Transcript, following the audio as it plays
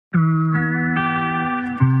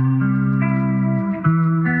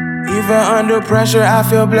Even under pressure, I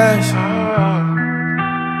feel blessed.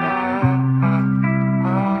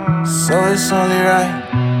 So it's only right.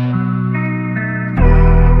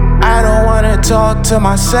 I don't wanna talk to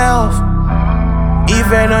myself.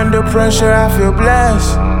 Even under pressure, I feel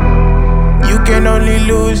blessed. You can only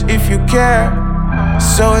lose if you care.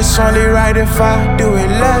 So it's only right if I do it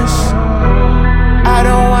less. I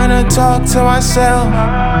don't wanna talk to myself.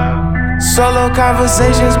 Solo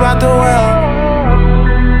conversations about the world.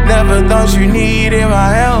 Never thought you needed my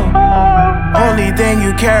help. Only thing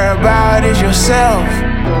you care about is yourself.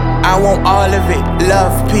 I want all of it,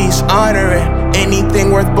 love, peace, honoring.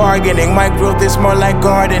 Anything worth bargaining. My growth is more like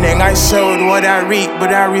gardening. I sowed what I reap,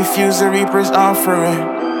 but I refuse the reaper's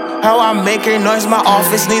offering. How I'm making noise, my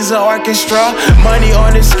office needs an orchestra. Money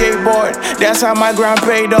on the skateboard, that's how my grind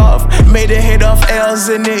paid off. Made a hit off L's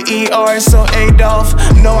in the ER, so Adolf.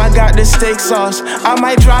 No, I got the steak sauce, I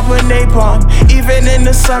might drop a napalm. Even in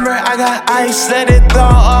the summer, I got ice, let it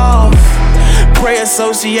thaw off. Pray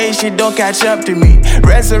association, don't catch up to me.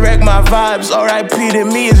 Resurrect my vibes, R.I.P. to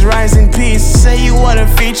me is rising peace. Say you wanna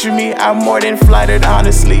feature me, I'm more than flattered,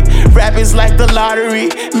 honestly. Rap is like the lottery,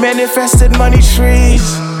 manifested money trees.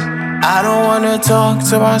 I don't wanna talk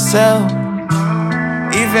to myself.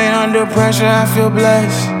 Even under pressure, I feel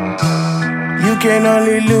blessed. You can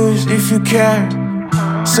only lose if you care.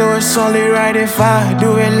 So it's only right if I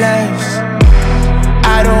do it less.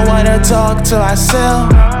 I don't wanna talk to myself.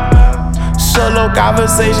 Solo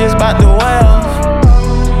conversations about the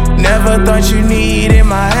wealth. Never thought you needed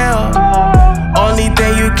my help. Only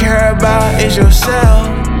thing you care about is yourself.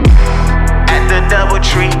 At the double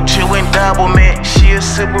tree, chewing double mint. She a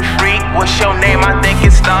super freak. What's your name? I think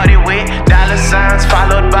it started with $signs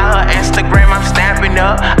followed by her Instagram. I'm stamping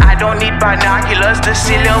up. I don't need binoculars to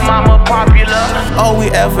see Lil Mama popular. All we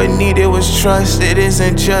ever needed was trust. It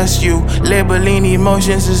isn't just you. Labeling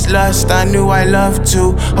emotions is lust. I knew I loved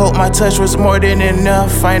to. Hope my touch was more than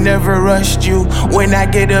enough. I never rushed you. When I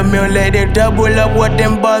get a meal, let it double up what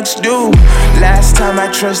them bugs do. Last time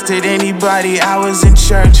I trusted anybody, I was in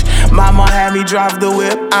church. Mama had me drive the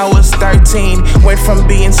whip, I was 13. Went from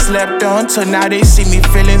being slept on to now they see me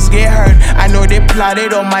feelings get hurt. I know they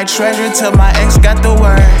plotted on my treasure till my ex got the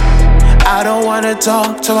word. I don't wanna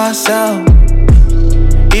talk to myself.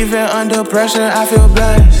 Even under pressure, I feel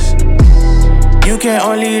blessed. You can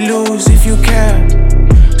only lose if you care.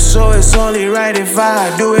 So it's only right if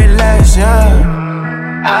I do it less,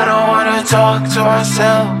 yeah. I don't wanna talk to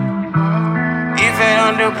myself. Even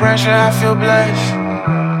under pressure, I feel blessed.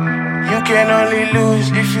 You can only lose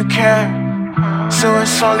if you care. So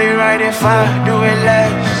it's only right if I do it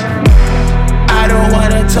less. I don't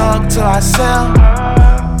wanna talk to myself.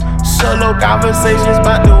 Solo conversations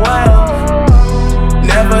about the wealth.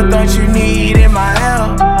 Never thought you needed my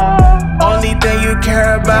help. Only thing you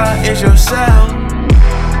care about is yourself.